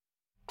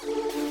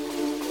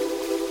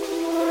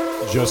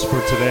Just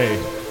for today,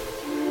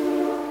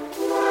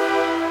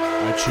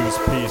 I choose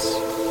peace.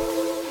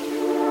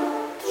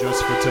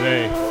 Just for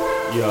today,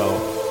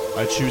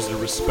 I choose to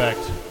respect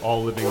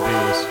all living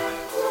beings.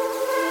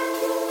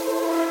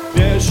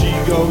 There she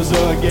goes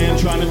again,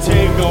 trying to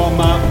take all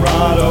my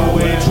pride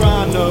away,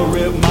 trying to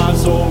rip my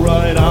soul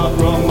right out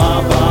from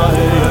my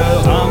body.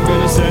 I'm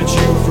gonna set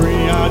you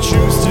free, I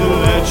choose to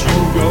let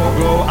you go.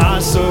 I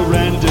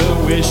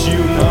surrender, wish you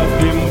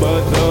nothing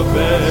but the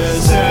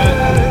best.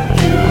 Set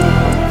you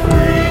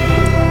free,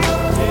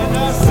 and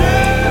I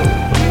set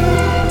you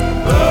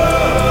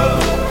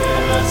up,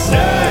 and I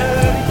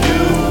set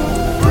you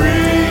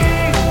free.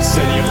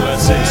 Send your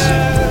blessings,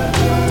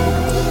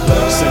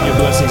 send your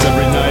blessings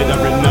every night,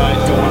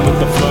 going with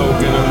the flow,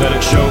 gonna let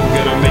it show,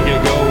 gonna make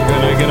it go,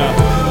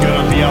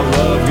 gonna be out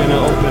love, gonna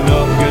open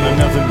up, gonna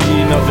nothing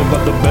be nothing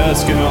but the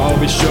best, gonna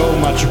always show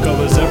my true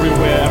colors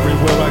everywhere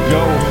I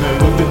go,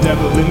 gonna look the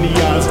devil in the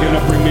eyes,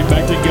 gonna bring me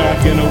back to God,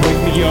 gonna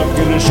wake me up,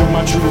 gonna show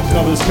my true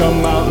colors,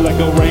 come out like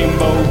a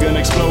rainbow, gonna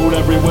explode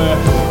everywhere,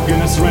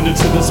 gonna surrender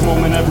to this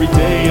moment every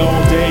day,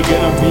 all day,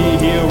 gonna be